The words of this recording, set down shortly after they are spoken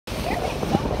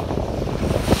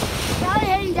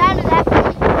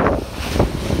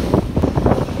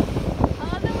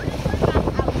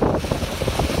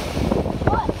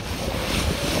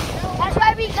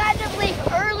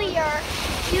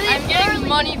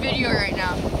video right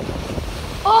now.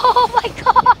 Oh my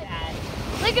God!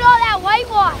 Look at all that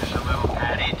whitewash. There's a little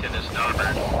patty to the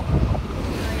starboard.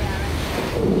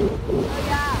 Oh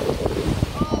yeah.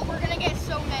 Oh, we're gonna get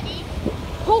so many.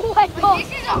 Oh my God!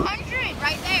 This is 100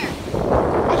 right there.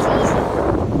 That's easy.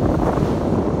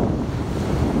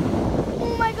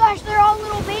 Oh my gosh, they're all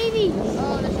little babies.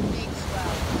 Oh, there's a big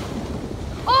swell.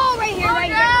 Oh, right here, right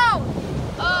here.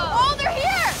 Oh, they're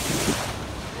here.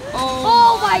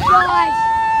 Oh my gosh.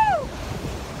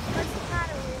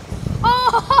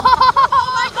 Oh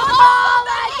my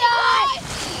God!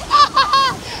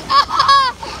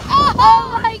 Oh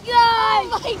my God!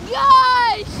 Oh my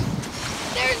gosh!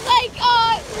 There's like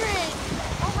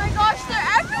oh my gosh, they're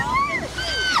everywhere!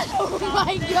 Oh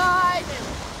my gosh!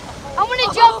 I want to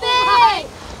jump in!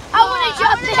 I want to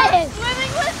jump in!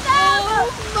 Swimming with them! Oh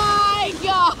my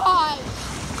gosh!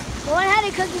 One had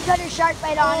a cookie cutter shark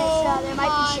bite on it, so there might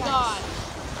be sharks. God.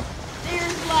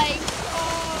 There's like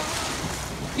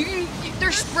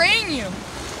They're spraying you.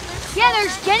 Yeah, they're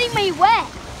getting me wet.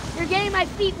 They're getting my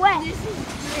feet wet. this is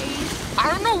crazy. I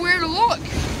don't know where to look.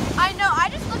 I know, I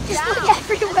just looked Just down. look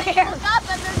everywhere. Look up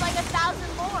and there's like 1,000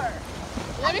 more.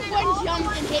 What if one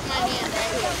jumped and hit my hand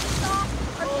right here?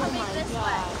 Are coming this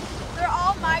way. They're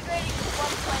all migrating to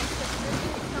one place because they're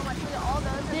doing so much. Look at all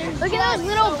those. Look at those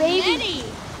little babies.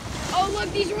 Oh,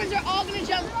 look, these ones are all gonna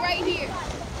jump right here.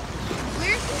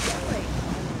 Where's the going?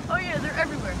 Oh yeah, they're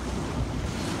everywhere.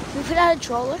 We put out a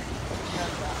troller. They're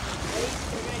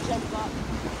gonna jump up.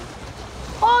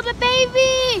 Oh, the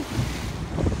baby!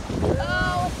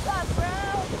 Oh, what's up, bro?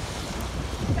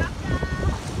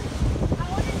 I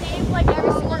want to name like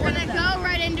every single We're one gonna of them. go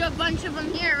right into a bunch of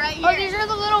them here, right here. Oh, these are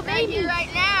the little Right babies. here, right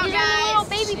now, These guys. are the little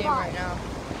baby See 'em pods. right now.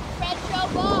 Fred, Joe,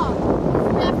 Bob.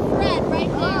 Left Fred right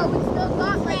there. We still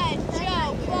got Fred,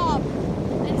 Joe, Bob,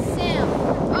 and Sam.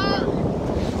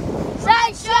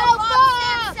 Sam, Joe, Bob, Bob.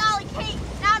 Sam, Sally, Kate,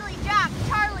 Natalie, Jack,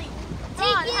 Charlie,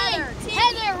 Ron, Heather,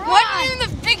 Heather, Ron. Why didn't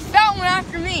the big fat one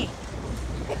after me?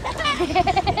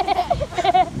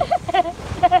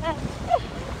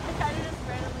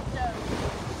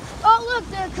 Oh, look,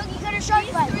 the cookie cutter shark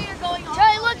These bite. three are going on.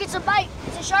 Charlie, look, it's a bite.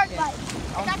 It's a shark bite.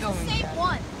 That's the same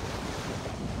one.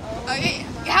 Okay,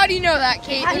 how do you know that,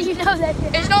 Kate? How do you know that?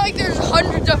 It's not like there's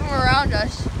hundreds of them around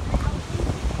us.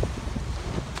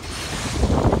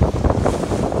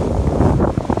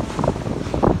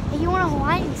 Hey, you want a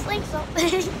Hawaiian sling something?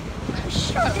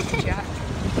 Shut up, Jack.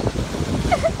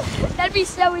 That'd be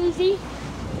so easy.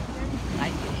 I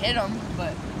could hit them,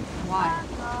 but why?